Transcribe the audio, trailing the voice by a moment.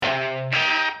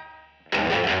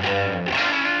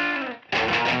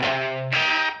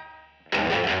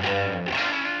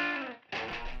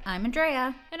I'm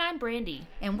Andrea. And I'm Brandy.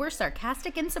 And we're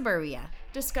sarcastic in suburbia,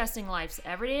 discussing life's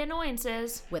everyday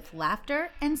annoyances with laughter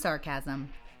and sarcasm.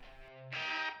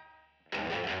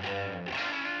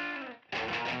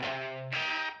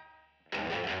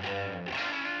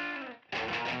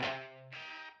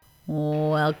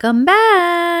 Welcome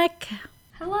back.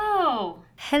 Hello.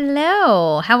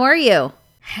 Hello. How are you?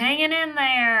 Hanging in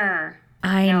there.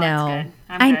 I know. That's good.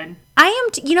 I'm good. I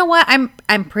am. You know what?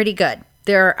 I'm pretty good.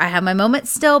 I have my moments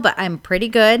still, but I'm pretty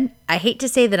good. I hate to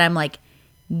say that I'm like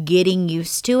getting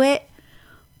used to it,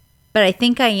 but I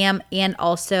think I am. And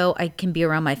also I can be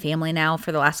around my family now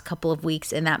for the last couple of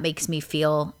weeks, and that makes me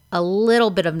feel a little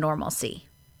bit of normalcy.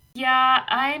 Yeah,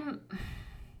 I'm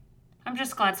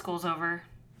just glad school's over.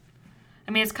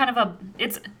 I mean, it's kind of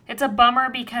it's a bummer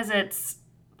because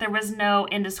there was no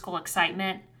end of school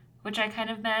excitement, which I kind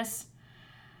of miss.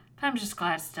 But I'm just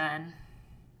glad it's done.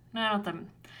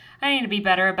 I need to be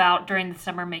better about during the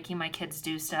summer making my kids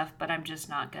do stuff, but I'm just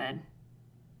not good.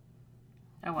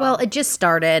 Oh well, it just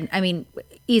started. I mean,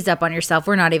 ease up on yourself.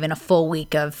 We're not even a full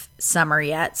week of summer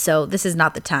yet, so this is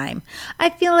not the time. I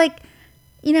feel like,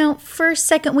 first,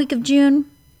 second week of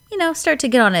June, start to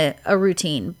get on a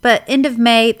routine. But end of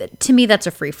May, to me, that's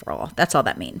a free-for-all. That's all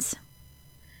that means.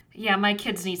 Yeah, my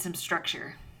kids need some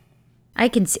structure. I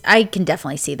can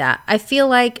definitely see that. I feel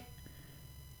like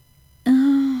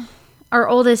our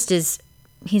oldest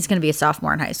he's going to be a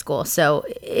sophomore in high school, so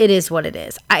it is what it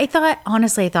is. I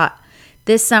thought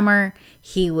this summer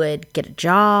he would get a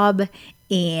job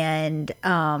and,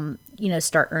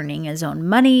 start earning his own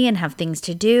money and have things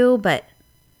to do, but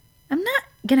I'm not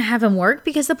going to have him work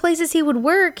because the places he would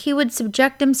work, he would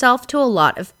subject himself to a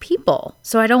lot of people.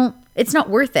 So it's not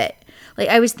worth it. Like,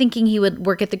 I was thinking he would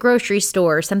work at the grocery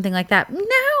store or something like that.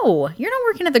 No, you're not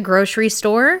working at the grocery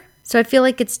store. So I feel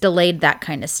like it's delayed that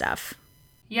kind of stuff.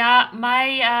 Yeah,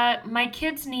 my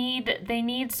kids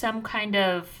need some kind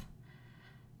of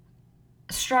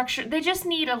structure. They just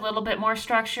need a little bit more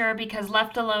structure because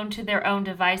left alone to their own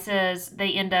devices,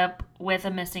 they end up with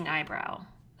a missing eyebrow.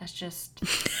 That's just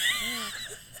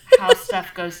how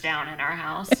stuff goes down in our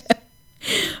house.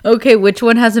 Okay, which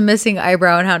one has a missing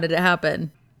eyebrow and how did it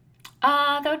happen?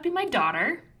 That would be my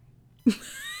daughter.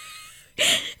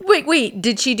 Wait,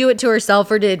 did she do it to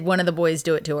herself or did one of the boys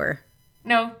do it to her?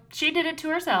 No, she did it to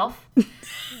herself.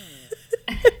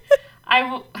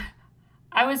 I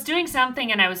was doing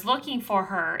something and I was looking for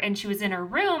her and she was in her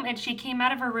room and she came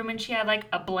out of her room and she had like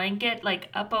a blanket like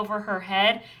up over her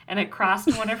head and it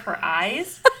crossed one of her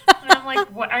eyes. And I'm like,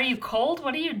 "What, are you cold?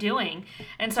 What are you doing?"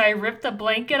 And so I ripped the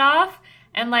blanket off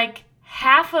and like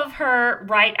half of her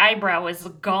right eyebrow was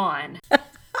gone. And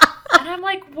I'm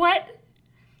like,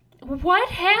 what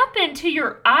happened to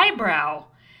your eyebrow?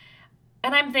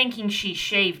 And I'm thinking she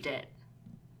shaved it.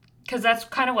 Because that's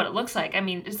kind of what it looks like. I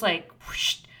mean, it's like,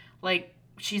 whoosh, like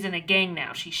she's in a gang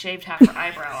now. She shaved half her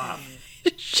eyebrow off.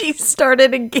 She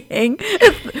started a gang.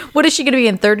 What is she going to be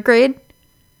in, third grade?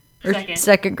 Or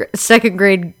second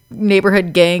grade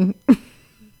neighborhood gang?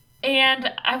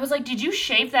 And I was like, "Did you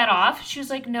shave that off?" She was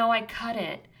like, "No, I cut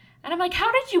it." And I'm like,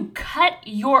 "How did you cut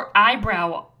your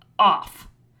eyebrow off?"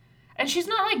 And she's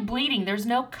not like bleeding. There's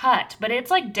no cut, but it's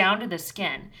like down to the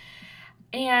skin.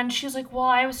 And she's like, "Well,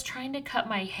 I was trying to cut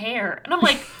my hair." And I'm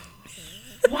like,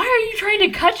 "Why are you trying to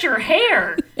cut your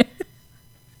hair?"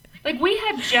 Like, we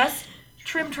had just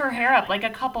trimmed her hair up like a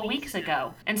couple weeks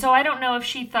ago. And so I don't know if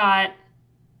she thought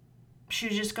she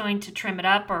was just going to trim it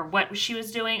up or what she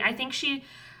was doing. I think she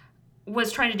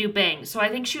was trying to do bangs. So I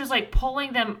think she was like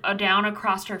pulling them down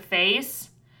across her face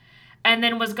and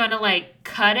then was going to like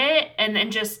cut it and then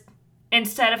just,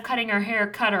 instead of cutting her hair,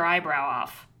 cut her eyebrow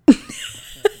off.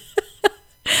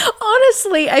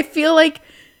 Honestly, I feel like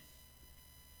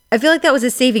that was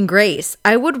a saving grace.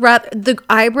 I would rather the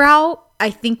eyebrow, I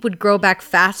think, would grow back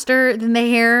faster than the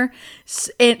hair.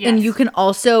 And you can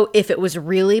also, if it was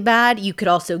really bad, you could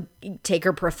also take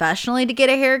her professionally to get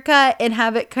a haircut and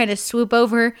have it kind of swoop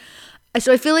over.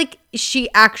 So I feel like she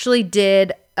actually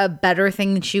did a better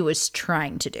thing than she was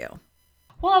trying to do.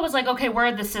 Well, I was like, "Okay, where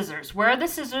are the scissors? Where are the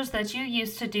scissors that you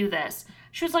used to do this?"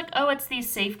 She was like, "Oh, it's these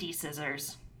safety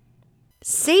scissors."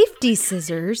 Safety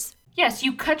scissors? Yes,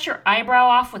 you cut your eyebrow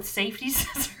off with safety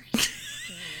scissors.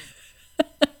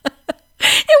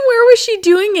 And where was she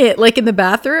doing it? Like in the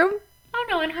bathroom? Oh,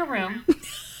 no, in her room.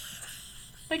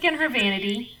 Like in her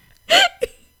vanity.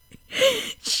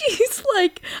 She's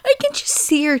like, I can just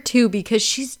see her too because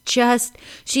she's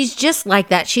just like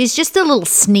that. She's just a little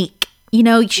sneak.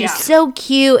 She's so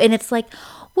cute. And it's like,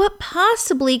 what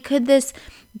possibly could this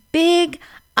big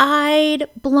eyed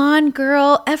blonde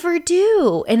girl ever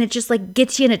do. And it just like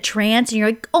gets you in a trance and you're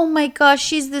like, oh my gosh,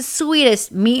 she's the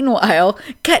sweetest. Meanwhile,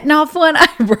 cutting off one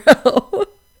eyebrow.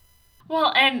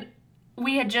 Well, and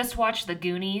we had just watched The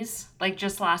Goonies, like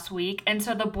just last week. And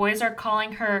so the boys are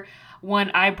calling her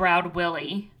one-eyebrowed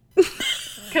Willie.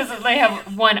 Because they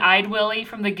have one-eyed Willie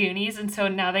from The Goonies. And so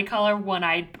now they call her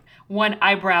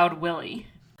one-eyebrowed Willie.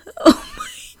 Oh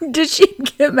my, did she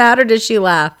get mad or did she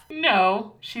laugh?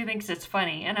 No, she thinks it's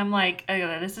funny. And I'm like,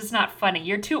 oh, this is not funny.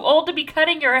 You're too old to be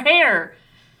cutting your hair.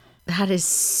 That is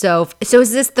so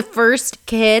is this the first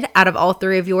kid out of all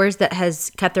three of yours that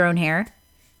has cut their own hair?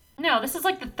 No, this is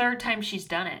like the third time she's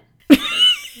done it.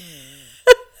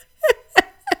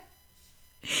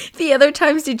 The other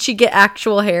times, did she get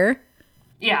actual hair?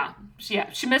 Yeah.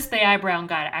 She missed the eyebrow and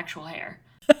got actual hair.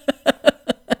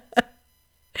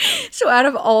 So out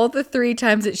of all the 3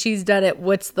 times that she's done it,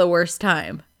 what's the worst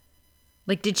time?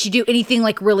 Like, did she do anything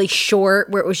like really short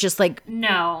where it was just like...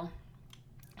 No.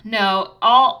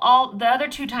 All the other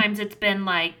 2 times it's been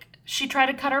like, she tried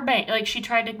to cut her bang, like she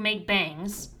tried to make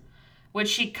bangs, which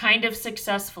she kind of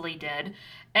successfully did.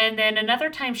 And then another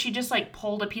time she just like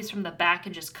pulled a piece from the back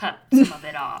and just cut some of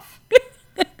it off.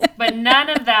 But none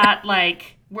of that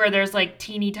like where there's like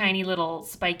teeny tiny little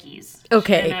spikies.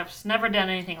 Okay. I've never done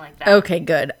anything like that. Okay,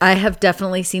 good. I have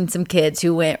definitely seen some kids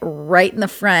who went right in the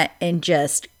front and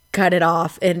just cut it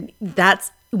off. And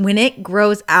that's when it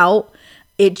grows out,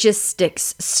 it just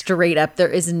sticks straight up. There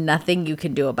is nothing you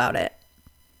can do about it.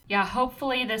 Yeah,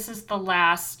 hopefully this is the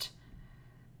last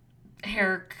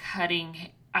hair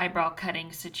cutting, eyebrow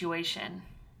cutting situation.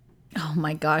 Oh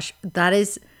my gosh. That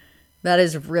is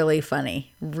really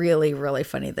funny. Really, really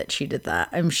funny that she did that.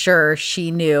 I'm sure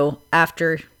she knew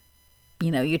after,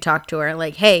 you talked to her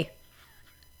like, hey,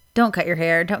 don't cut your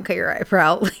hair. Don't cut your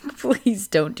eyebrow. Like, please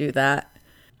don't do that.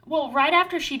 Well, right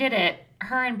after she did it,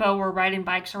 her and Bo were riding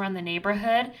bikes around the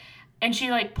neighborhood and she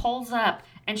like pulls up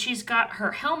and she's got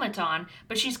her helmet on,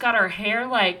 but she's got her hair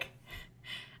like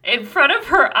in front of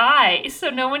her eye so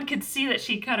no one could see that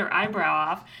she cut her eyebrow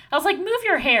off. I was like, move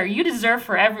your hair. You deserve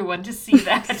for everyone to see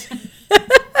that.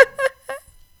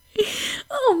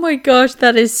 Oh my gosh,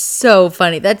 that is so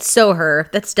funny. That's so her.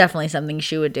 That's definitely something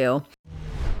she would do.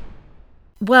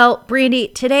 Well, Brandy,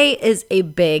 today is a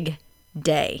big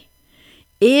day.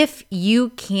 If you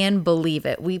can believe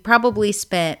it, we probably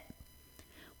spent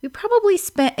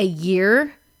a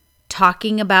year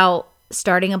talking about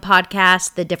starting a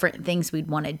podcast, the different things we'd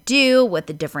want to do, what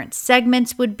the different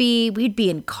segments would be. We'd be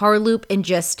in car loop and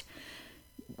just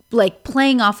like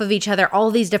playing off of each other, all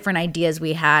these different ideas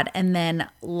we had. And then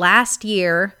last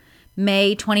year,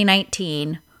 May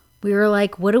 2019, we were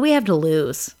like, what do we have to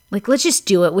lose? Like, let's just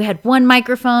do it. We had one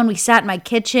microphone. We sat in my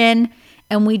kitchen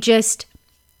and we just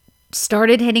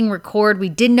started hitting record. We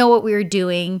didn't know what we were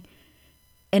doing.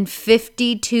 And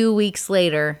 52 weeks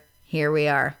later, here we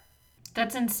are.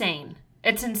 That's insane.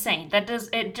 It's insane.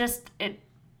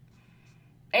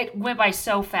 It went by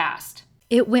so fast.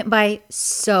 It went by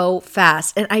so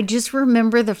fast. And I just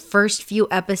remember the first few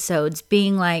episodes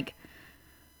being like,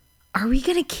 are we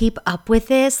going to keep up with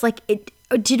this? Like,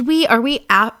 are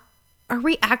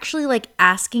we actually like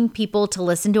asking people to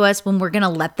listen to us when we're going to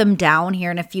let them down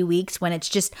here in a few weeks when it's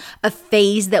just a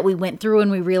phase that we went through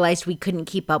and we realized we couldn't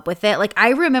keep up with it? Like, I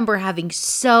remember having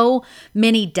so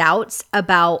many doubts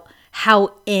about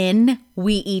how in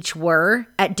we each were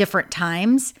at different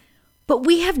times, but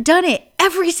we have done it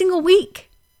every single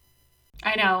week.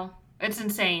 I know. It's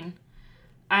insane.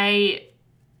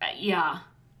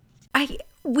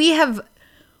 We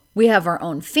have our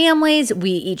own families.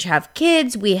 We each have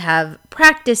kids. We have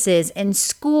practices and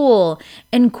school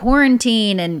and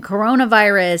quarantine and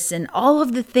coronavirus and all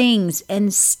of the things.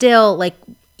 And still, like,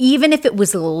 even if it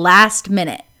was last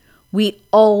minute, we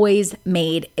always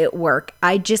made it work.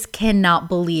 I just cannot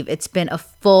believe it's been a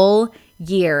full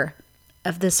year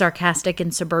of the Sarcastic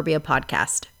in Suburbia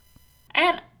podcast.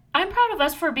 And I'm proud of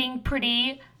us for being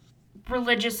pretty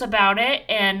religious about it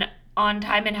and on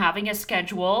time and having a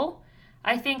schedule.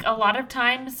 I think a lot of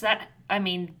times that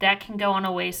can go on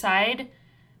a wayside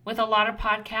with a lot of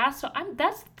podcasts. So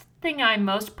that's the thing I'm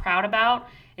most proud about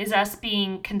is us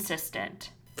being consistent.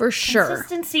 For sure.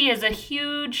 Consistency is a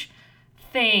huge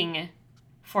thing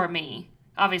for me,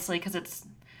 obviously, because it's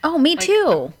me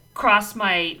too. Across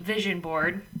my vision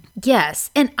board. Yes,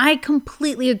 and I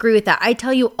completely agree with that. I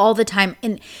tell you all the time,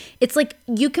 and it's like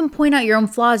you can point out your own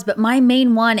flaws, but my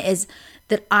main one is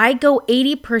that I go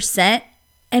 80%,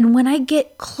 and when I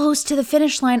get close to the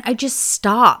finish line, I just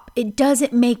stop. It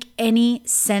doesn't make any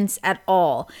sense at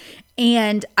all.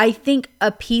 And I think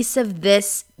a piece of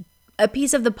this a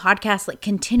piece of the podcast like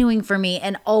continuing for me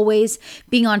and always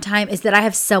being on time is that I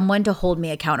have someone to hold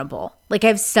me accountable. Like I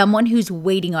have someone who's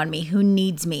waiting on me, who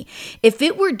needs me. If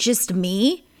it were just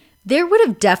me, there would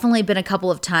have definitely been a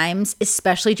couple of times,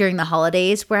 especially during the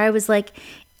holidays, where I was like,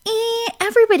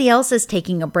 everybody else is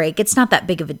taking a break. It's not that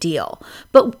big of a deal.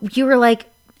 But you were like,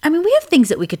 I mean, we have things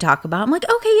that we could talk about. I'm like,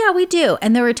 okay, yeah, we do.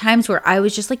 And there were times where I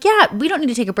was just like, yeah, we don't need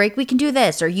to take a break. We can do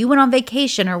this. Or you went on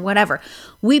vacation or whatever.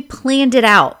 We planned it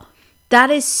out. That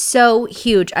is so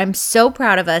huge. I'm so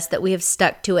proud of us that we have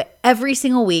stuck to it every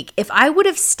single week. If I would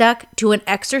have stuck to an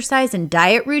exercise and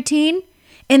diet routine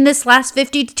in this last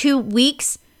 52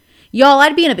 weeks, y'all,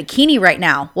 I'd be in a bikini right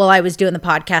now while I was doing the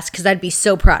podcast because I'd be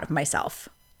so proud of myself.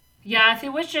 Yeah, if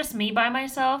it was just me by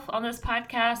myself on this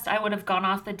podcast, I would have gone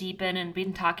off the deep end and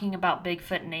been talking about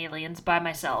Bigfoot and aliens by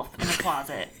myself in a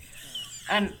closet.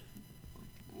 And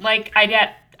like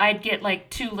I'd get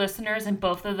like 2 listeners, and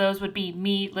both of those would be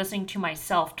me listening to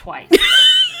myself twice.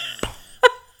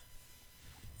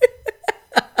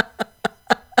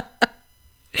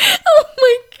 Oh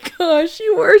my gosh,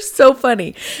 you are so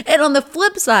funny. And on the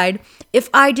flip side, if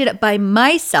I did it by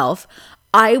myself,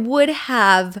 I would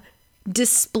have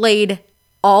displayed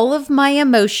all of my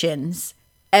emotions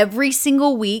every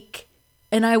single week,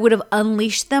 and I would have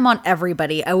unleashed them on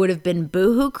everybody. I would have been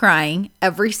boohoo crying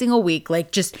every single week,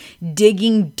 like just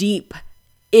digging deep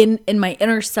in my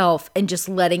inner self and just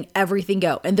letting everything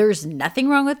go. And there's nothing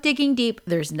wrong with digging deep.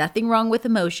 There's nothing wrong with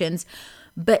emotions,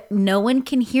 but no one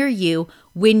can hear you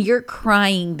when you're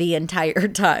crying the entire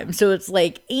time. So it's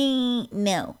like,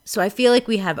 no. So I feel like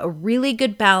we have a really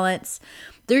good balance.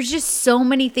 There's just so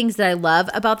many things that I love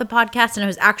about the podcast. And I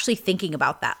was actually thinking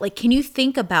about that. Like, can you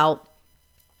think about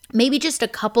maybe just a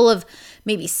couple of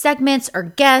maybe segments or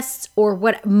guests or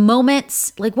what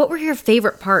moments? Like, what were your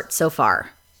favorite parts so far?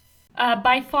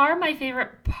 By far my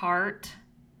favorite part,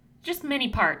 just many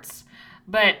parts,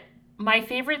 but my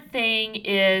favorite thing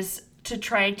is to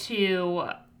try to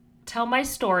tell my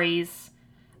stories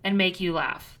and make you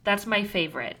laugh. That's my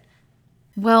favorite.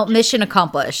 Well, mission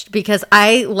accomplished, because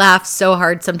I laugh so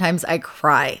hard sometimes I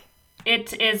cry.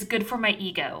 It is good for my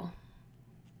ego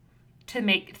to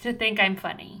think I'm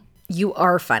funny. You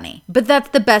are funny. But that's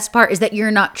the best part, is that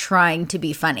you're not trying to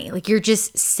be funny. Like, you're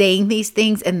just saying these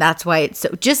things, and that's why it's so.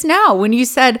 Just now when you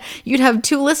said you'd have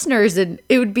 2 listeners and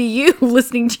it would be you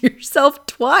listening to yourself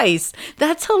twice.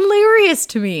 That's hilarious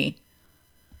to me.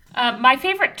 My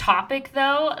favorite topic,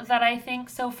 though, that I think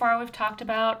so far we've talked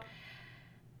about,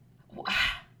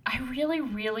 I really,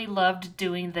 really loved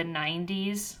doing the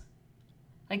 90s,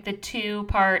 like the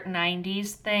 2-part 90s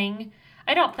thing.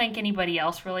 I don't think anybody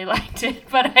else really liked it,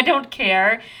 but I don't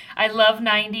care. I love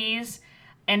 90s,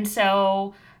 and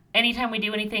so anytime we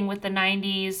do anything with the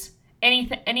 90s,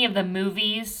 any of the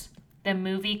movies, the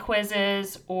movie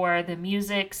quizzes, or the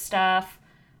music stuff,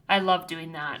 I love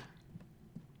doing that.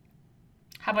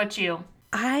 How about you?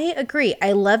 I agree.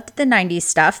 I loved the 90s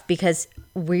stuff because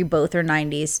we both are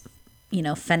 90s,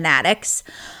 fanatics.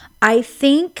 I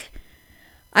think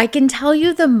I can tell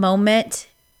you the moment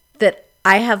that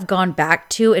I have gone back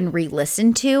to and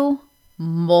re-listened to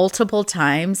multiple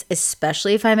times,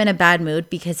 especially if I'm in a bad mood,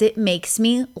 because it makes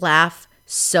me laugh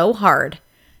so hard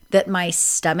that my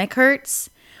stomach hurts.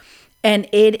 And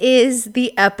it is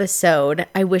the episode,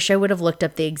 I wish I would have looked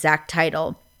up the exact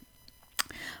title,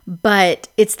 but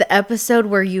it's the episode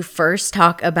where you first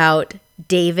talk about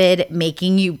David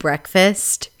making you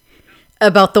breakfast,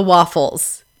 about the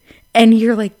waffles. And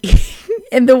you're like,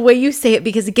 and the way you say it,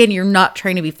 because again, you're not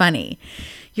trying to be funny.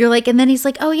 You're like, and then he's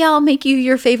like, oh yeah, I'll make you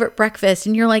your favorite breakfast.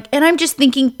 And you're like, and I'm just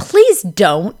thinking, please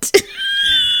don't.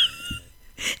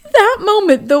 That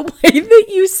moment, the way that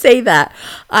you say that,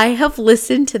 I have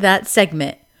listened to that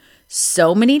segment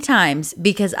so many times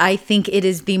because I think it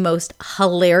is the most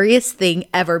hilarious thing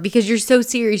ever, because you're so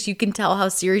serious. You can tell how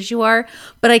serious you are,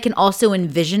 but I can also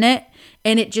envision it.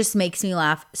 And it just makes me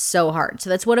laugh so hard. So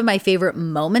that's one of my favorite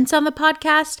moments on the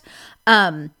podcast.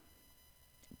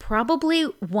 Probably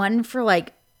one for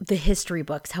like the history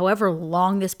books, however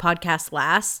long this podcast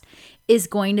lasts, is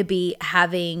going to be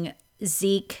having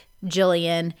Zeke,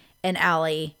 Jillian, and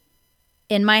Allie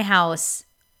in my house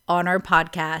on our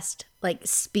podcast, like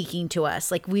speaking to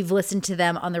us. Like, we've listened to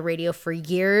them on the radio for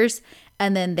years.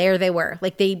 And then there they were.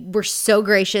 Like, they were so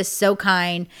gracious, so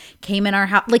kind, came in our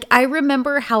house. Like, I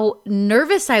remember how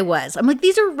nervous I was. I'm like,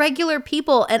 these are regular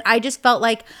people. And I just felt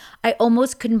like I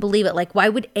almost couldn't believe it. Like, why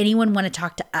would anyone want to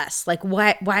talk to us? Like,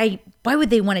 why would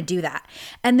they want to do that?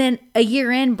 And then a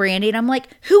year in, Brandy, and I'm like,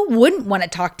 who wouldn't want to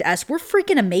talk to us? We're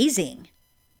freaking amazing.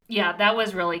 Yeah, that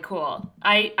was really cool.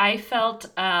 I felt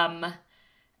out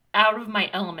of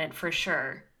my element for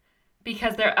sure.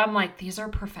 because I'm like, these are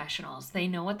professionals. They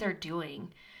know what they're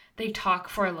doing. They talk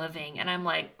for a living. And I'm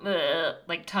like, ugh,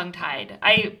 like tongue-tied.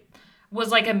 I was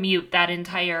like a mute that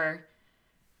entire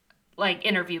like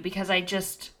interview because I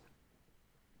just,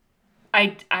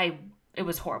 it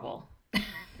was horrible.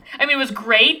 I mean, it was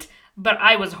great, but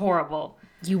I was horrible.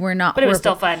 You were not But horrible. It was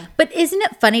still fun. But isn't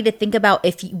it funny to think about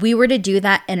if we were to do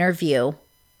that interview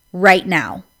right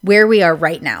now, where we are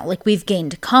right now? Like, we've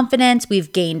gained confidence,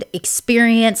 we've gained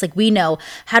experience, like we know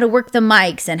how to work the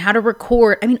mics and how to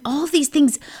record. I mean, all of these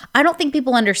things, I don't think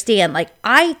people understand. Like,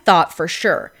 I thought for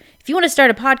sure, if you want to start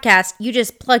a podcast, you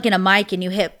just plug in a mic and you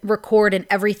hit record and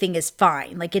everything is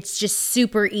fine. Like, it's just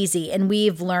super easy. And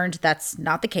we've learned that's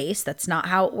not the case. That's not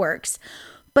how it works.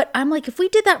 But I'm like, if we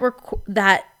did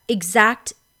that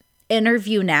exact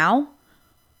interview now,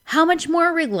 how much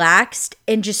more relaxed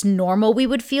and just normal we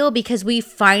would feel, because we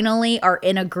finally are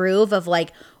in a groove of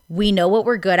like, we know what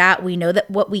we're good at. We know that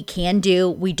what we can do.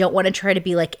 We don't want to try to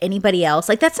be like anybody else.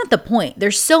 Like, that's not the point.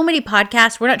 There's so many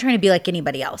podcasts. We're not trying to be like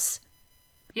anybody else.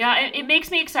 Yeah, it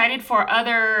makes me excited for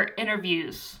other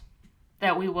interviews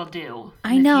that we will do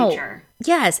I in the know. future.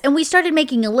 Yes. And we started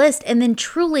making a list, and then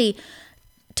truly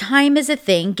time is a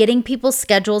thing, getting people's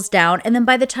schedules down. And then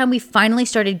by the time we finally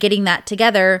started getting that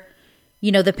together,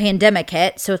 you know, the pandemic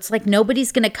hit. So it's like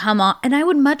nobody's going to come on. And I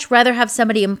would much rather have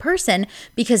somebody in person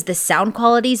because the sound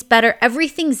quality is better.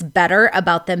 Everything's better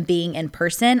about them being in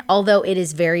person, although it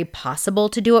is very possible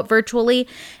to do it virtually.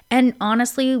 And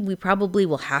honestly, we probably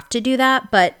will have to do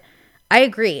that. But I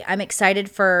agree. I'm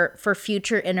excited for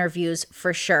future interviews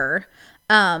for sure.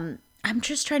 I'm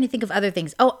just trying to think of other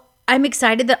things. Oh, I'm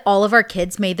excited that all of our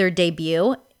kids made their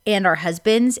debut and our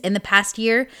husbands in the past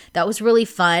year. That was really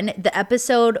fun. The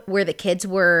episode where the kids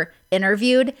were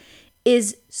interviewed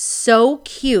is so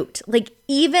cute. Like,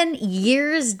 even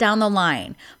years down the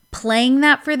line, playing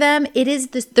that for them, it is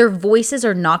this, their voices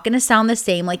are not going to sound the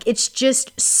same. Like, it's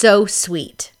just so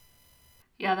sweet.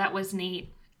 Yeah, that was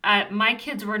neat. My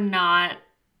kids were not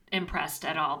impressed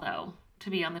at all, though,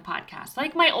 to be on the podcast.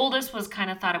 Like, my oldest was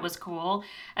kind of thought it was cool.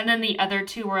 And then the other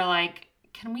two were like,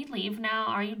 can we leave now?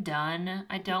 Are you done?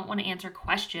 I don't want to answer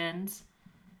questions.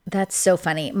 That's so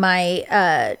funny.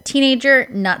 My teenager,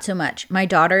 not so much. My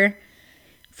daughter,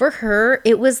 for her,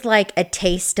 it was like a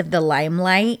taste of the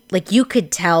limelight. Like, you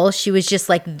could tell she was just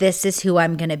like, this is who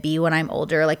I'm going to be when I'm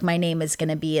older. Like, my name is going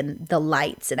to be in the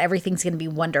lights and everything's going to be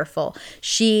wonderful.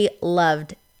 She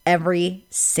loved every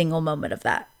single moment of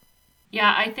that.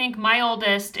 Yeah, I think my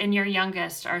oldest and your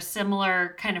youngest are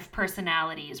similar kind of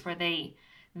personalities where they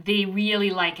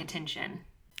really like attention.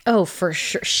 Oh, for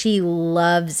sure. She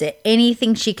loves it.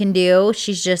 Anything she can do,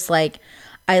 she's just like,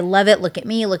 I love it. Look at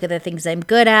me. Look at the things I'm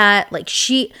good at. Like,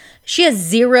 she has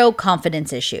zero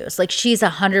confidence issues. Like, she's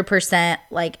 100%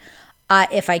 like,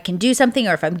 if I can do something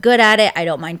or if I'm good at it, I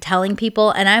don't mind telling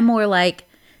people. And I'm more like,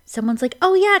 someone's like,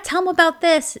 oh yeah, tell them about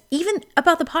this. Even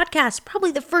about the podcast,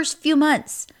 probably the first few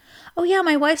months. Oh yeah,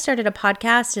 my wife started a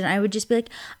podcast, and I would just be like,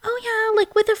 oh yeah,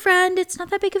 like with a friend, it's not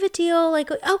that big of a deal. Like,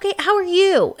 okay, how are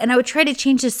you? And I would try to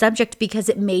change the subject because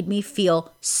it made me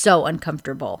feel so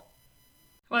uncomfortable.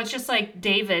 Well, it's just like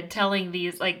David telling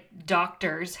these like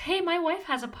doctors, hey, my wife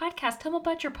has a podcast. Tell them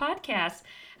about your podcast.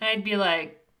 And I'd be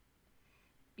like,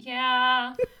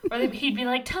 yeah. Or he'd be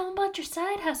like, tell them about your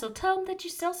side hustle. Tell them that you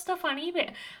sell stuff on eBay.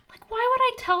 I'm like, why would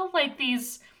I tell like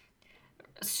these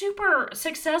super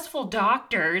successful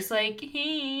doctors like,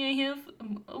 hey, I have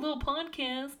a little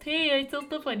podcast. Hey, I sell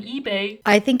stuff on eBay.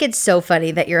 I think it's so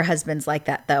funny that your husband's like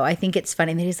that, though. I think it's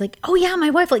funny that he's like, oh yeah, my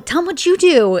wife, like, tell him what you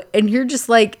do. And you're just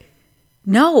like,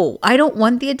 no, I don't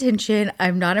want the attention.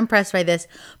 I'm not impressed by this.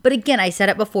 But again, I said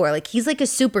it before, like, he's like a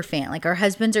super fan. Like, our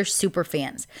husbands are super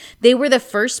fans. They were the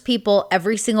first people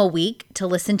every single week to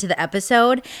listen to the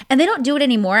episode, and they don't do it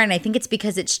anymore. And I think it's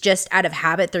because it's just out of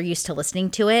habit. They're used to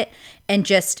listening to it and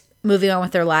just moving on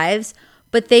with their lives.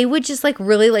 But they would just like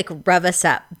really like rev us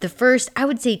up the first, I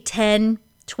would say 10,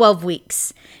 12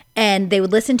 weeks. And they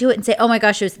would listen to it and say, oh my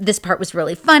gosh, this part was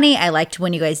really funny. I liked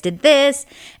when you guys did this.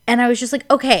 And I was just like,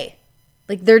 okay.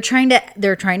 Like, they're trying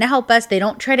to help us. They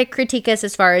don't try to critique us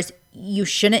as far as you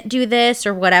shouldn't do this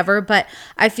or whatever. But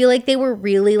I feel like they were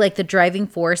really like the driving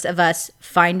force of us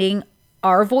finding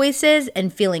our voices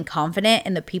and feeling confident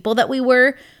in the people that we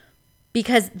were.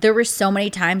 Because there were so many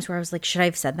times where I was like, should I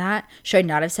have said that? Should I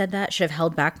not have said that? Should I have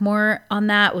held back more on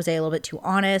that? Was I a little bit too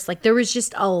honest? Like, there was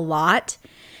just a lot.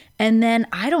 And then,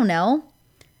 I don't know,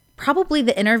 probably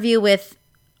the interview with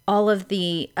all of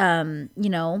the,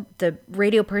 the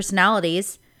radio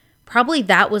personalities, probably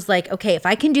that was like, okay, if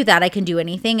I can do that, I can do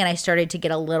anything. And I started to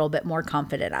get a little bit more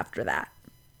confident after that.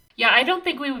 Yeah, I don't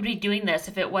think we would be doing this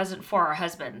if it wasn't for our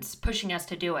husbands pushing us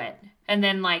to do it. and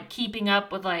then like keeping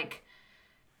up with like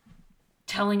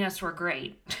telling us we're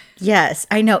great. Yes,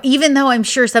 I know. Even though I'm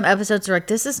sure some episodes are like,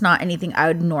 this is not anything I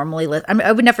would normally listen. I mean,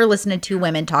 I would never listen to two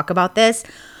women talk about this,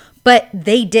 but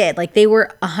they did. Like, they were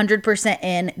 100%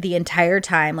 in the entire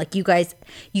time. Like, you guys,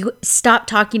 you stop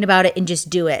talking about it and just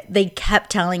do it. They kept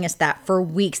telling us that for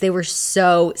weeks. They were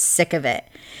so sick of it.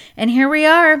 And here we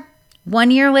are 1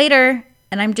 year later.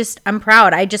 And I'm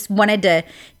proud. I just wanted to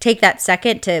take that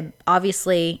second to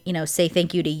obviously, say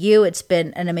thank you to you. It's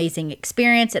been an amazing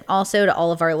experience. And also to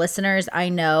all of our listeners. I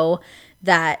know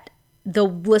that the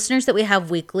listeners that we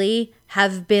have weekly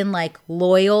have been like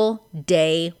loyal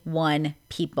day one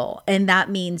people. And that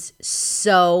means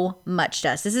so much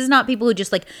to us. This is not people who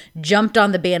just like jumped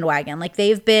on the bandwagon. Like,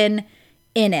 they've been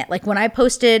in it. Like, when I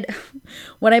posted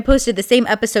the same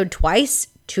episode twice,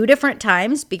 2 different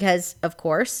times, because of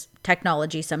course,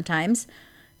 technology sometimes,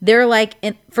 they're like,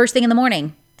 first thing in the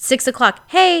morning, 6 o'clock.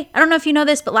 Hey, I don't know if you know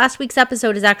this, but last week's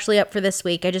episode is actually up for this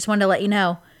week. I just wanted to let you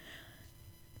know.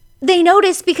 They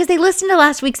noticed because they listened to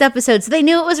last week's episode, so they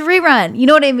knew it was a rerun. You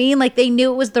know what I mean? Like, they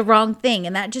knew it was the wrong thing.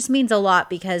 And that just means a lot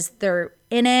because they're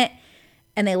in it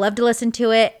and they love to listen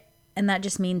to it. And that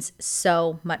just means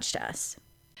so much to us.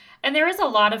 And there is a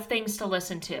lot of things to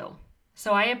listen to.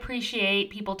 So I appreciate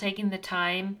people taking the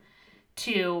time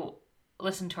to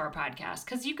listen to our podcast,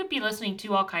 because you could be listening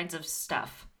to all kinds of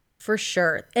stuff. For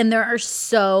sure. And there are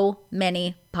so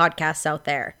many podcasts out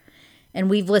there.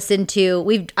 And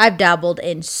I've dabbled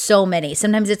in so many.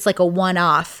 Sometimes it's like a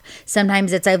one-off.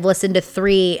 Sometimes it's I've listened to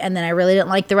 3 and then I really didn't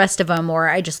like the rest of them, or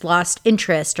I just lost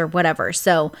interest or whatever.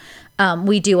 So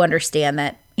we do understand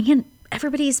that. Again,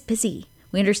 everybody's busy.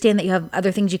 We understand that you have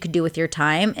other things you could do with your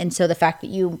time. And so the fact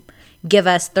that you give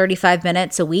us 35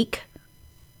 minutes a week,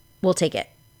 we'll take it.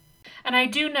 And I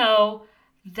do know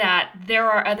that there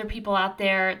are other people out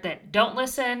there that don't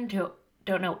listen,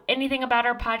 don't know anything about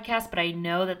our podcast, but I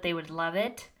know that they would love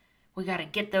it. We got to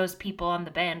get those people on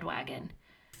the bandwagon.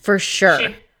 For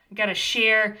sure. Got to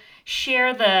share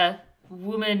the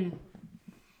woman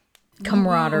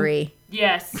camaraderie. Woo-woo.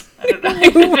 Yes. I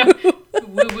don't know.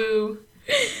 Woo-woo.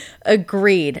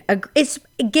 Agreed.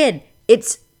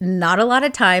 It's not a lot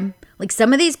of time. Like,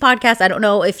 some of these podcasts, I don't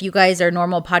know if you guys are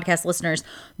normal podcast listeners.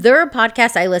 There are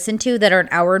podcasts I listen to that are an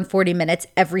hour and 40 minutes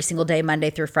every single day, Monday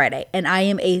through Friday. And I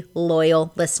am a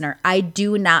loyal listener. I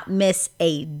do not miss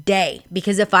a day,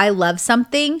 because if I love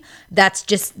something, that's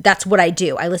what I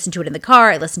do. I listen to it in the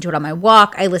car. I listen to it on my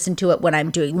walk. I listen to it when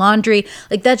I'm doing laundry.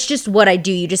 Like, that's just what I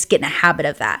do. You just get in a habit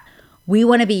of that. We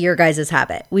want to be your guys'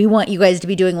 habit. We want you guys to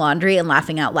be doing laundry and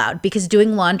laughing out loud, because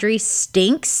doing laundry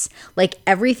stinks. Like,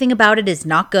 everything about it is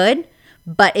not good.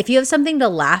 But if you have something to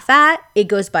laugh at, it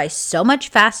goes by so much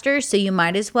faster. So you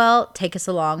might as well take us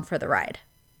along for the ride.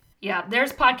 Yeah,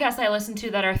 there's podcasts I listen to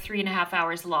that are 3.5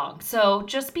 hours long. So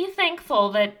just be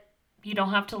thankful that you don't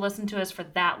have to listen to us for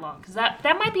that long, because that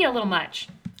might be a little much.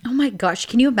 Oh my gosh,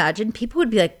 can you imagine? People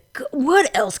would be like, what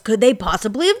else could they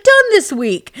possibly have done this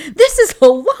week? This is a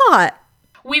lot.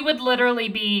 We would literally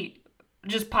be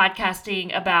just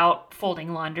podcasting about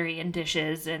folding laundry and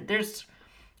dishes, and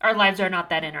our lives are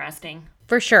not that interesting.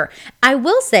 For sure. I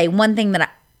will say one thing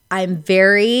that I'm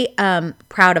very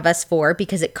proud of us for,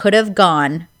 because it could have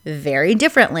gone very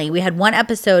differently. We had one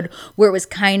episode where it was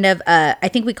kind of, I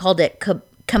think we called it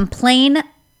Complain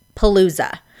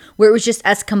Palooza, where it was just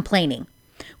us complaining.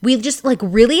 We just like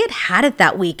really had it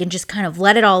that week and just kind of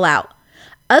let it all out.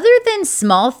 Other than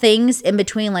small things in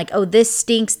between, like, oh, this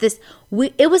stinks,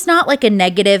 it was not like a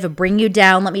negative, bring you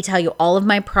down, let me tell you all of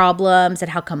my problems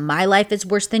and how come my life is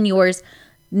worse than yours.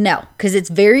 No, because it's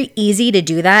very easy to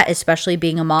do that, especially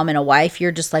being a mom and a wife.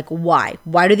 You're just like, why?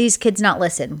 Why do these kids not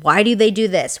listen? Why do they do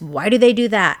this? Why do they do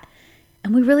that?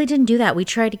 And we really didn't do that. We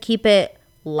tried to keep it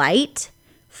light,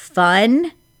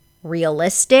 fun,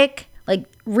 realistic. Like,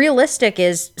 realistic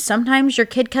is sometimes your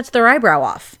kid cuts their eyebrow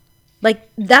off. Like,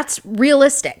 that's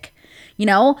realistic.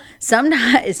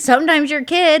 Sometimes your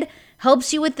kid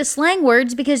helps you with the slang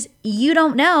words because you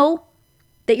don't know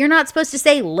that you're not supposed to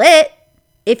say lit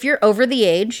if you're over the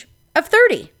age of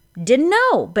 30. Didn't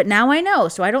know, but now I know.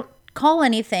 So I don't call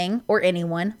anything or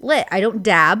anyone lit. I don't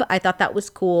dab. I thought that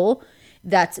was cool.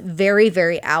 That's very,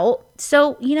 very out.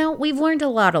 So, we've learned a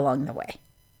lot along the way.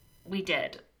 We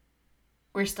did.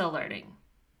 We're still learning.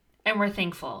 And we're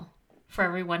thankful for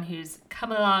everyone who's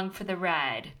come along for the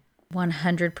ride.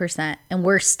 100%. And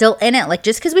we're still in it. Like,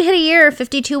 just because we hit a year,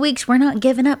 52 weeks, we're not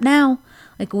giving up now.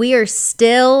 Like, we are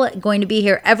still going to be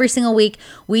here every single week.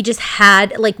 We just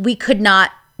had, like, we could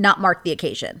not mark the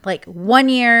occasion. Like, 1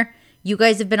 year, you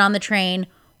guys have been on the train.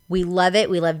 We love it.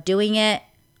 We love doing it.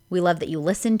 We love that you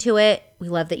listen to it. We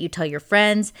love that you tell your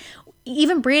friends.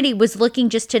 even Brandy was looking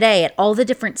just today at all the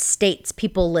different states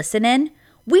people listen in.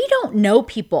 We don't know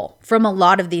people from a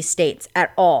lot of these states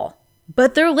at all,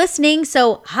 but they're listening.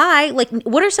 So, hi, like,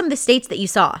 what are some of the states that you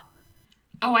saw?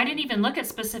 Oh, I didn't even look at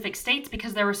specific states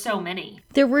because there were so many.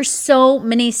 There were so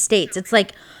many states. It's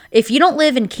like, if you don't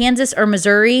live in Kansas or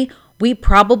Missouri, we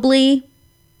probably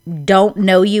don't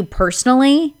know you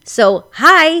personally. So,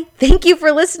 hi, thank you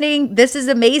for listening. This is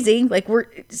amazing. Like,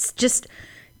 it's just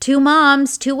two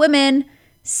moms, two women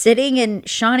sitting in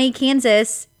Shawnee,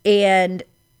 Kansas, and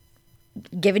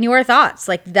giving you our thoughts.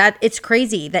 Like, that, it's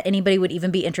crazy that anybody would even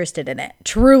be interested in it.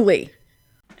 Truly.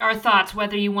 Our thoughts,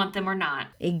 whether you want them or not.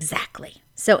 Exactly.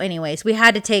 So anyways, we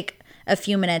had to take a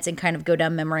few minutes and kind of go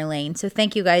down memory lane. So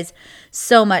thank you guys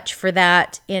so much for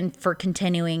that and for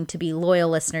continuing to be loyal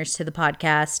listeners to the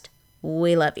podcast.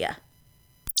 We love you.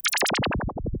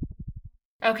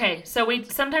 Okay, so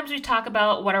sometimes we talk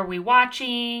about what are we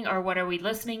watching or what are we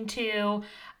listening to.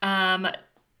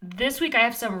 This week I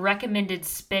have some recommended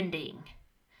spending.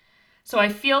 So I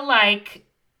feel like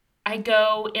I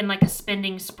go in like a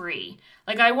spending spree.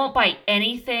 Like I won't buy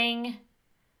anything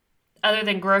other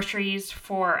than groceries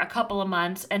for a couple of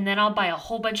months, and then I'll buy a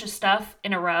whole bunch of stuff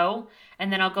in a row,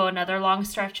 and then I'll go another long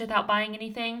stretch without buying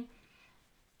anything.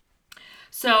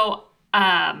 So,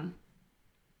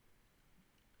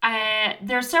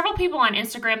 there's several people on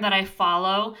Instagram that I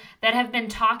follow that have been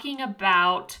talking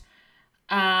about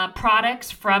products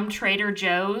from Trader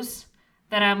Joe's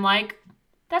that I'm like,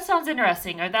 that sounds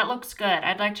interesting, or that looks good.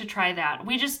 I'd like to try that.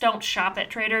 We just don't shop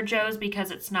at Trader Joe's because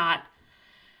it's not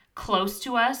close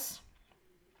to us.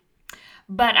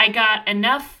 But I got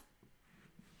enough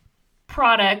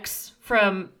products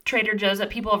from Trader Joe's that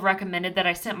people have recommended that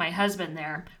I sent my husband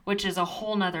there, which is a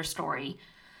whole nother story.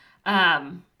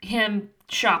 Him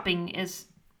shopping is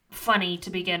funny to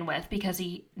begin with because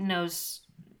he knows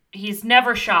he's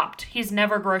never shopped. He's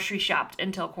never grocery shopped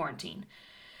until quarantine.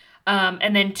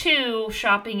 And then 2,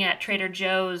 shopping at Trader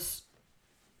Joe's.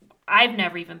 I've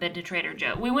never even been to Trader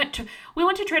Joe. We went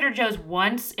to Trader Joe's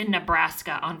once in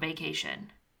Nebraska on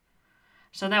vacation.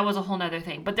 So that was a whole nother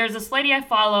thing. But there's this lady I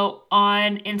follow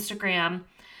on Instagram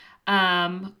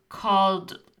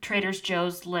called Trader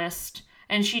Joe's List.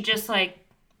 And she just like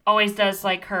always does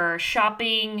like her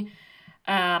shopping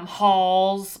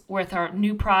hauls with her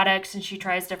new products, and she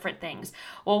tries different things.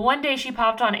 Well, one day she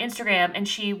popped on Instagram and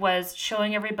she was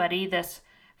showing everybody this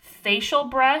facial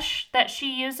brush that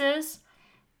she uses,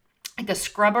 like a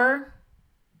scrubber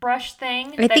brush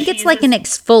thing. I think it's like an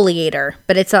exfoliator,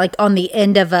 but it's like on the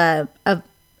end of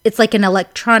it's like an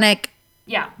electronic.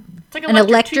 Yeah, it's like an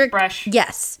electric toothbrush.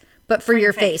 Yes, but for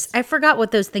your face. I forgot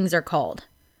what those things are called.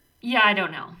 Yeah, I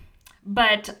don't know,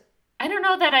 but I don't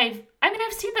know that I've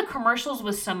seen the commercials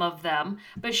with some of them,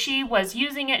 but she was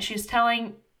using it. She was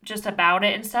telling just about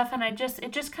it and stuff, and it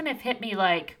just kind of hit me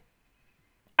like,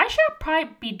 I should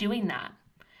probably be doing that.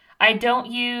 I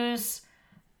don't use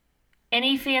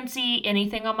any fancy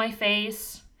anything on my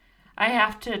face. I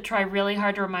have to try really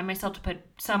hard to remind myself to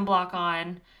put sunblock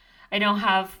on. I don't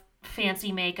have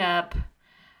fancy makeup.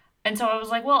 And so I was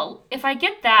like, well, if I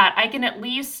get that, I can at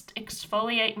least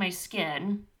exfoliate my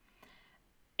skin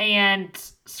and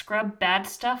scrub bad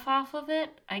stuff off of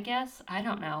it, I guess. I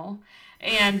don't know.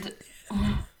 And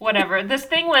whatever. This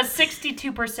thing was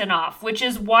 62% off, which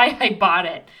is why I bought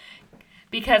it.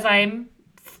 Because I'm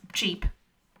cheap.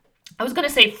 I was going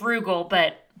to say frugal,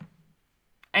 but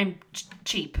I'm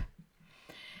cheap.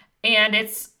 And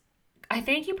I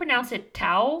think you pronounce it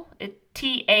Tao.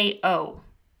 Tao.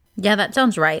 Yeah, that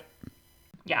sounds right.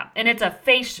 Yeah, and it's a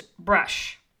face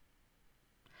brush.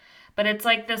 But it's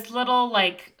like this little,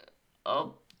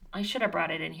 I should have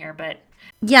brought it in here, but.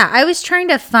 Yeah, I was trying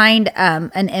to find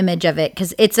an image of it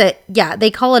because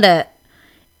they call it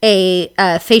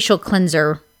a facial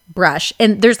cleanser brush,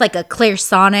 and there's like a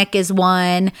Clairsonic is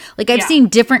one. Like I've seen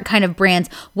different kind of brands.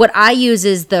 What I use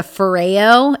is the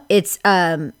Foreo. It's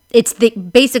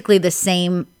basically the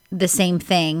same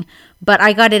thing, but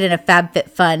I got it in a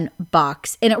FabFitFun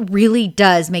box, and it really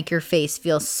does make your face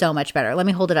feel so much better. Let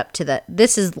me hold it up to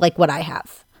this is like what I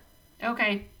have.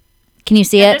 Okay. Can you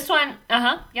see it? This one,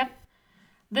 yep.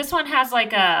 This one has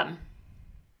like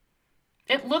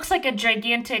it looks like a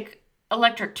gigantic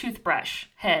electric toothbrush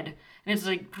head. And it's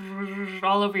like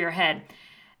all over your head.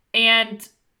 And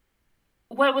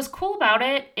what was cool about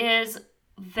it is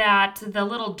that the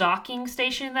little docking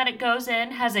station that it goes in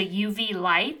has a UV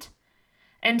light.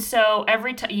 And so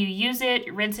every time you use it,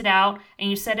 you rinse it out, and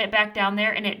you set it back down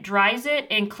there, and it dries it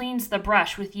and cleans the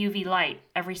brush with UV light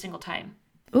every single time.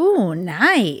 Ooh,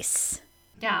 nice.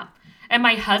 Yeah. And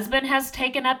my husband has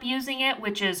taken up using it,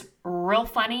 which is real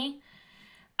funny.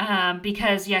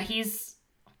 Because yeah, he's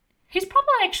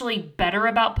probably actually better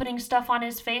about putting stuff on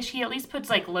his face. He at least puts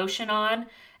like lotion on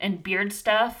and beard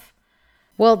stuff.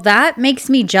 Well, that makes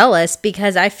me jealous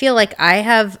because I feel like I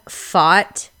have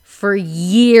fought for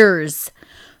years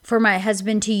for my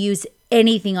husband to use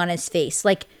anything on his face.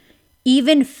 Like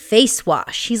even face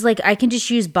wash. He's like, I can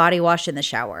just use body wash in the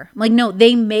shower. I'm like, no,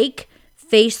 they make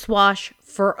face wash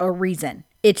for a reason.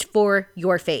 It's for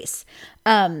your face.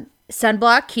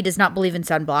 Sunblock, he does not believe in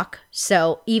sunblock.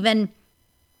 So even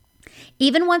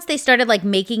once they started like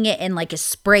making it in like a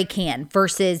spray can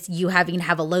versus you having to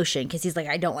have a lotion, because he's like,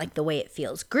 I don't like the way it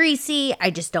feels greasy. I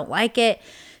just don't like it.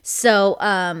 So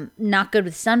not good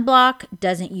with sunblock,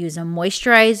 doesn't use a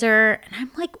moisturizer. And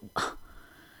I'm like,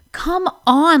 come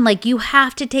on, like you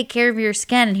have to take care of your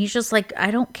skin. And he's just like,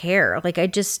 I don't care. Like I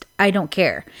don't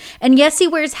care. And yes, he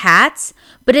wears hats,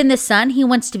 but in the sun, he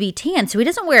wants to be tan. So he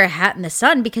doesn't wear a hat in the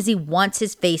sun because he wants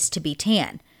his face to be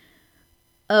tan.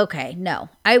 Okay, no.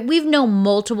 We've known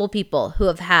multiple people who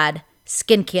have had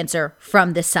skin cancer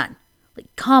from the sun. Like,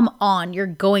 come on, you're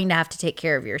going to have to take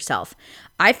care of yourself.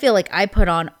 I feel like I put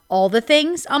on all the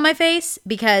things on my face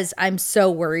because I'm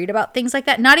so worried about things like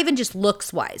that. Not even just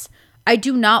looks wise. I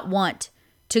do not want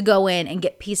to go in and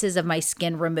get pieces of my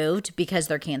skin removed because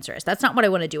they're cancerous. That's not what I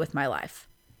want to do with my life.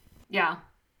 Yeah.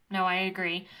 No, I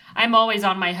agree. I'm always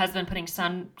on my husband putting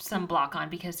sunblock on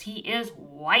because he is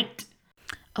white.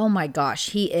 Oh my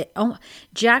gosh,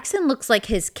 Jackson looks like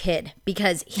his kid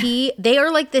because they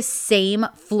are like the same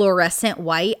fluorescent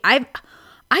white. I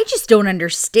just don't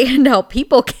understand how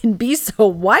people can be so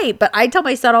white, but I tell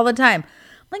my son all the time,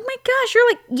 like, my gosh, you're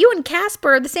like, you and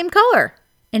Casper are the same color.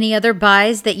 Any other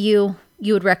buys that you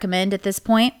would recommend at this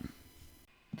point?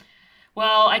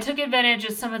 Well, I took advantage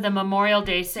of some of the Memorial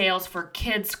Day sales for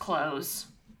kids' clothes.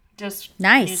 Just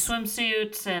nice new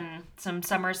swimsuits and some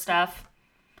summer stuff.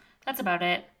 That's about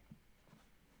it.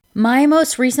 My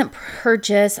most recent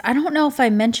purchase, I don't know if I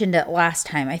mentioned it last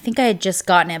time. I think I had just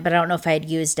gotten it, but I don't know if I had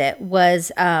used it,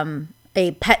 was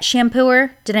a pet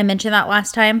shampooer. Did I mention that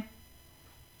last time?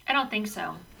 I don't think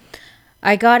so.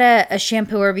 I got a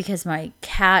shampooer because my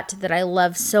cat that I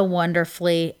love so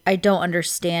wonderfully, I don't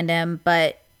understand him,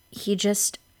 but he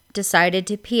just decided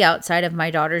to pee outside of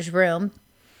my daughter's room.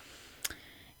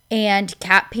 And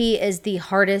cat pee is the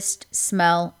hardest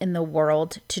smell in the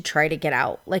world to try to get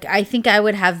out. Like, I think I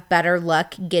would have better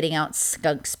luck getting out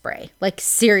skunk spray. Like,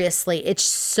 seriously, it's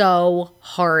so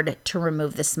hard to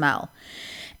remove the smell.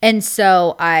 And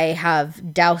so I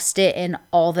have doused it in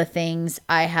all the things.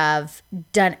 I have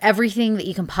done everything that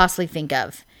you can possibly think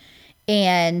of.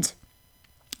 And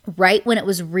right when it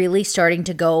was really starting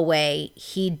to go away,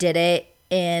 he did it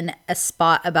in a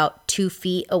spot about 2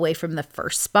 feet away from the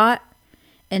first spot.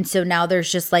 And so now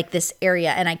there's just like this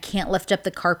area, and I can't lift up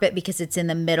the carpet because it's in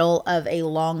the middle of a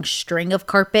long string of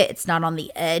carpet. It's not on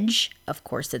the edge. Of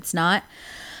course it's not.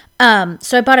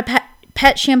 So I bought a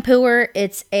pet shampooer.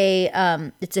 It's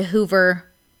a Hoover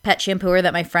pet shampooer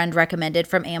that my friend recommended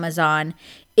from Amazon.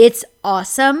 It's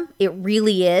awesome. It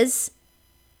really is.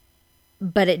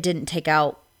 But it didn't take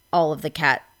out all of the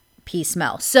cat pee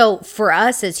smell. So for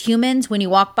us as humans, when you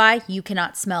walk by, you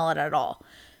cannot smell it at all.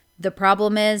 The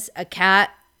problem is a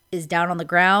cat is down on the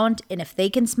ground, and if they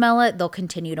can smell it, they'll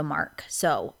continue to mark.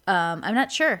 So I'm not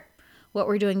sure what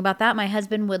we're doing about that. My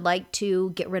husband would like to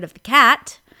get rid of the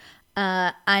cat.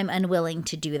 I'm unwilling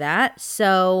to do that.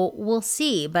 So we'll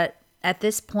see. But at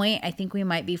this point, I think we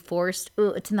might be forced. Oh,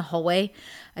 it's in the hallway.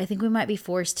 I think we might be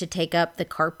forced to take up the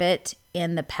carpet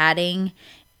and the padding.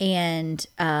 And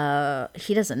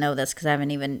he doesn't know this because I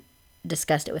haven't even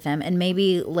discussed it with him. And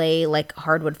maybe lay like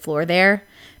hardwood floor there,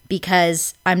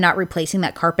 because I'm not replacing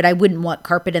that carpet. I wouldn't want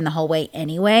carpet in the hallway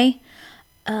anyway.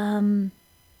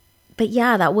 But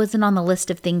yeah, that wasn't on the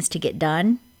list of things to get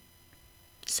done.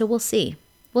 So we'll see.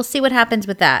 We'll see what happens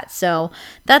with that. So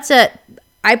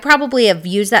I probably have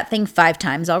used that thing 5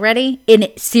 times already. And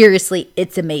seriously,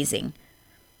 it's amazing.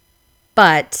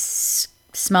 But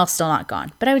smell's still not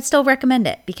gone. But I would still recommend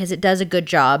it because it does a good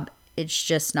job. It's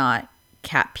just not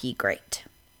cat pee great.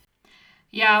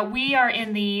 Yeah, we are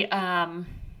in the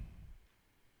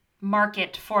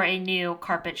market for a new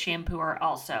carpet shampooer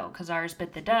also, because ours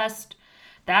bit the dust.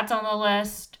 That's on the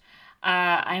list.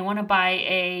 I want to buy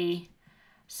a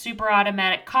super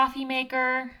automatic coffee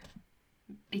maker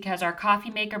because our coffee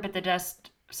maker bit the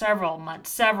dust several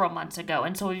months ago,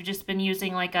 and so we've just been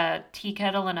using like a tea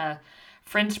kettle and a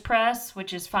French press,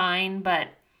 which is fine, but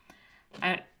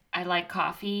I like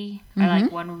coffee. Mm-hmm. I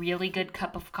like one really good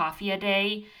cup of coffee a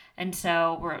day, and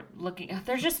so we're looking.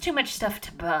 There's just too much stuff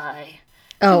to buy.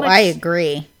 I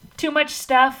agree. Too much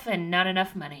stuff and not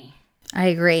enough money. I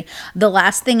agree. The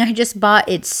last thing I just bought,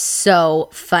 it's so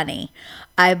funny.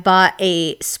 I bought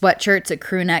a sweatshirt, it's a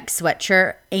crew neck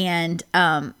sweatshirt, and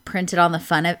printed on the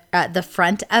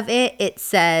front of it, it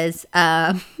says,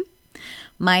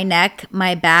 my neck,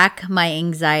 my back, my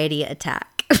anxiety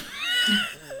attack.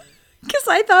 Because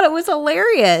I thought it was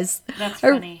hilarious. That's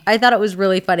funny. I thought it was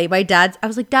really funny. I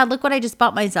was like, Dad, look what I just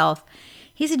bought myself.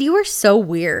 He said, you are so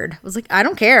weird. I was like, I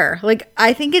don't care. Like,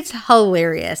 I think it's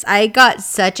hilarious.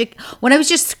 When I was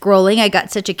just scrolling, I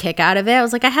got such a kick out of it. I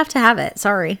was like, I have to have it.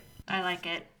 Sorry. I like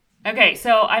it. Okay,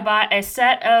 so I bought a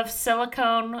set of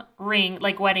silicone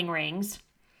wedding rings,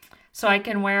 so I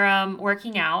can wear them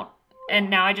working out. And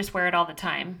now I just wear it all the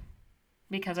time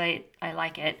because I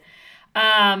like it.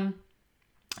 And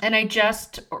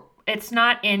it's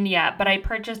not in yet, but I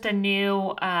purchased a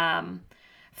new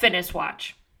fitness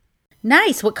watch.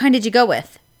 Nice. What kind did you go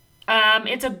with?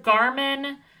 It's a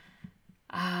Garmin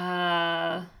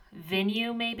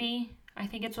Venue, maybe. I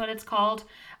think it's what it's called.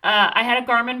 I had a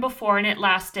Garmin before, and it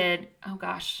lasted,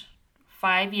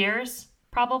 5 years,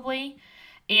 probably.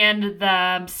 And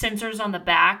the sensors on the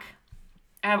back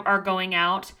are going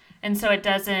out, and so it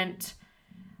doesn't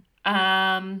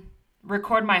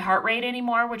record my heart rate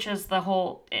anymore, which is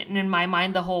in my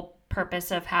mind, the whole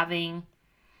purpose of having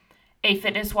a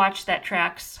fitness watch that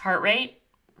tracks heart rate,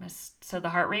 so the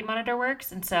heart rate monitor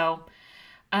works. And so,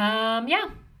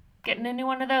 getting a new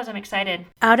one of those. I'm excited.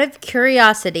 Out of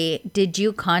curiosity, did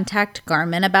you contact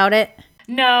Garmin about it?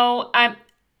 No,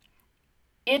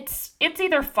 it's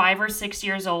either 5 or 6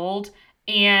 years old,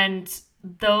 and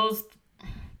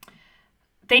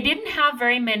they didn't have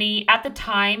very many at the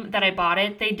time that I bought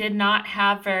it. They did not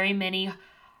have very many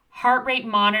heart rate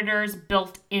monitors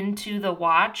built into the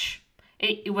watch.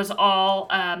 It was all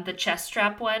the chest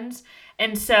strap ones.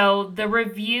 And so the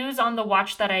reviews on the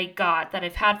watch that I got, that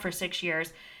I've had for 6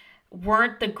 years,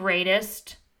 weren't the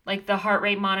greatest. Like, the heart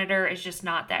rate monitor is just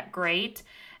not that great.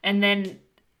 And then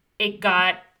it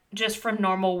got, just from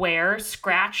normal wear,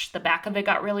 scratched. The back of it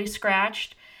got really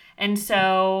scratched. And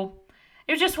so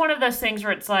it was just one of those things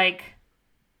where it's like,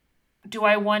 do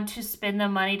I want to spend the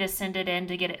money to send it in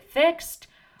to get it fixed?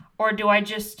 Or do I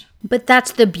just... But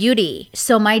that's the beauty.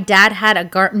 So my dad had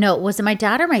a no, was it my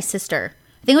dad or my sister?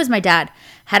 I think it was my dad.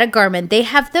 Had a Garmin. They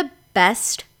have the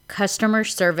best customer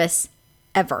service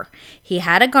ever. He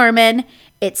had a Garmin.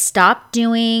 It stopped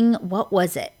doing, what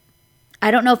was it?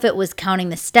 I don't know if it was counting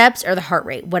the steps or the heart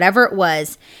rate, whatever it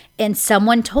was. And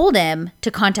someone told him to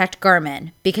contact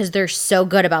Garmin because they're so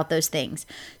good about those things.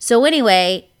 So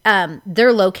anyway,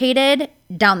 they're located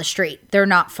down the street. They're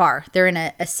not far. They're in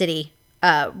a city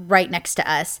right next to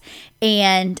us.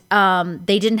 And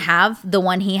they didn't have the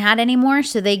one he had anymore.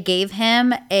 So they gave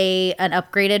him an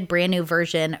upgraded brand new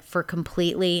version for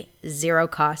completely zero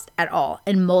cost at all.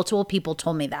 And multiple people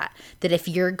told me that if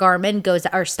your Garmin goes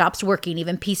or stops working,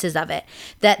 even pieces of it,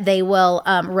 that they will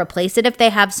replace it if they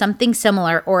have something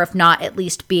similar, or if not, at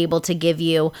least be able to give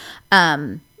you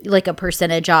like a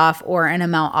percentage off or an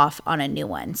amount off on a new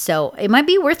one. So it might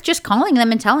be worth just calling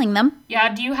them and telling them.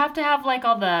 Yeah. Do you have to have like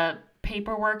all the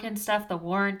paperwork and stuff, the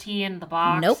warranty and the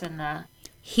box? Nope. And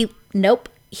Nope.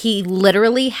 He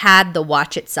literally had the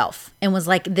watch itself and was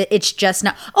like, it's just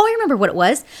not. Oh, I remember what it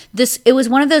was. It was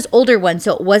one of those older ones.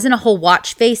 So it wasn't a whole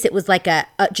watch face. It was like it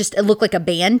looked like a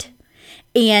band.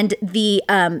 And the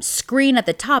screen at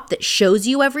the top that shows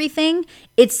you everything,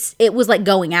 it was like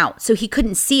going out. So he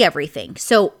couldn't see everything.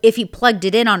 So if he plugged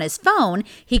it in on his phone,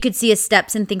 he could see his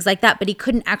steps and things like that, but he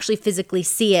couldn't actually physically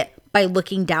see it by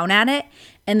looking down at it.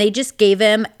 And they just gave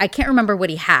him, I can't remember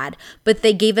what he had, but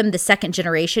they gave him the second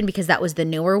generation because that was the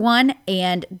newer one.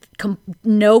 And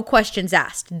no questions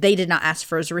asked. They did not ask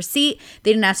for his receipt.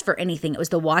 They didn't ask for anything. It was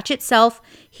the watch itself.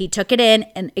 He took it in.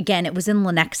 And again, it was in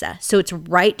Lenexa. So it's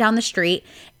right down the street,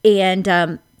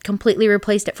 and completely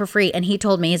replaced it for free. And he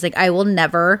told me, he's like, I will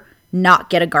never not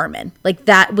get a Garmin. Like,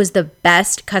 that was the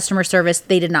best customer service.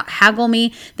 They did not haggle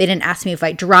me. They didn't ask me if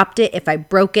I dropped it, if I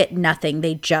broke it, nothing.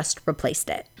 They just replaced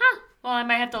it. Huh. Well, I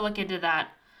might have to look into that.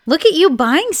 Look at you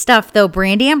buying stuff, though,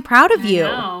 Brandy. I'm proud of you.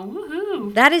 I know.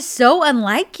 Woohoo. That is so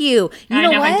unlike you. You know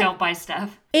what? I don't buy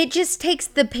stuff. It just takes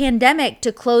the pandemic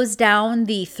to close down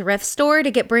the thrift store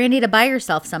to get Brandy to buy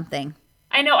herself something.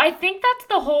 I know. I think that's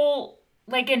the whole,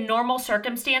 like, in normal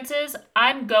circumstances,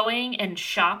 I'm going and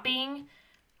shopping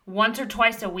once or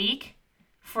twice a week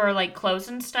for, like, clothes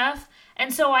and stuff.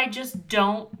 And so I just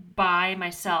don't buy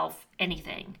myself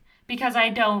anything because I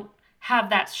don't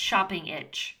have that shopping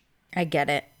itch. I get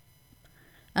it.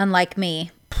 Unlike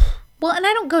me. Well, and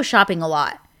I don't go shopping a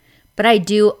lot, but I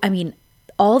do. I mean,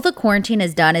 All the quarantine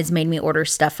has done is made me order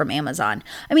stuff from Amazon.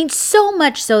 I mean, so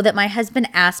much so that my husband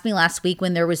asked me last week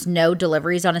when there was no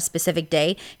deliveries on a specific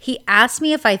day. He asked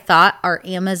me if I thought our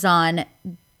Amazon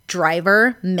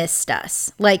driver missed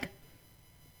us. Like,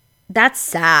 that's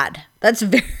sad. That's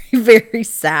very, very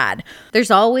sad.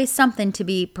 There's always something to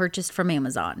be purchased from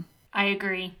Amazon. I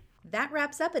agree. That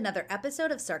wraps up another episode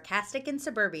of Sarcastic in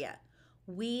Suburbia.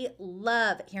 We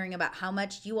love hearing about how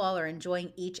much you all are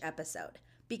enjoying each episode.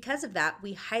 Because of that,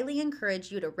 we highly encourage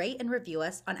you to rate and review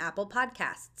us on Apple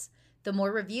Podcasts. The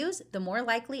more reviews, the more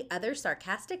likely other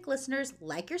sarcastic listeners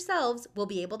like yourselves will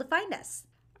be able to find us.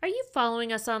 Are you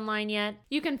following us online yet?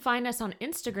 You can find us on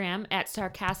Instagram at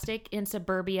Sarcastic in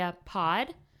Suburbia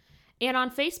Pod and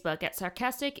on Facebook at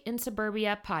Sarcastic in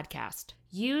Suburbia Podcast.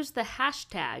 Use the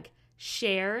hashtag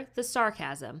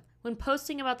 #ShareTheSarcasm when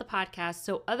posting about the podcast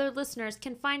so other listeners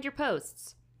can find your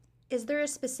posts. Is there a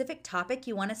specific topic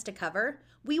you want us to cover?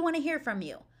 We want to hear from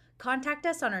you. Contact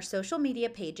us on our social media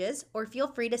pages or feel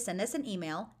free to send us an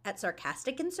email at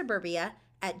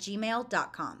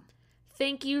sarcasticinsuburbia@gmail.com.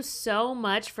 Thank you so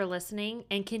much for listening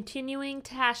and continuing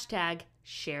to hashtag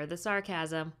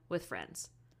 #ShareTheSarcasm with friends.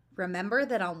 Remember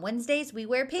that on Wednesdays we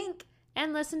wear pink.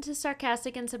 And listen to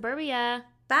Sarcastic in Suburbia.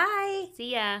 Bye.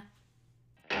 See ya.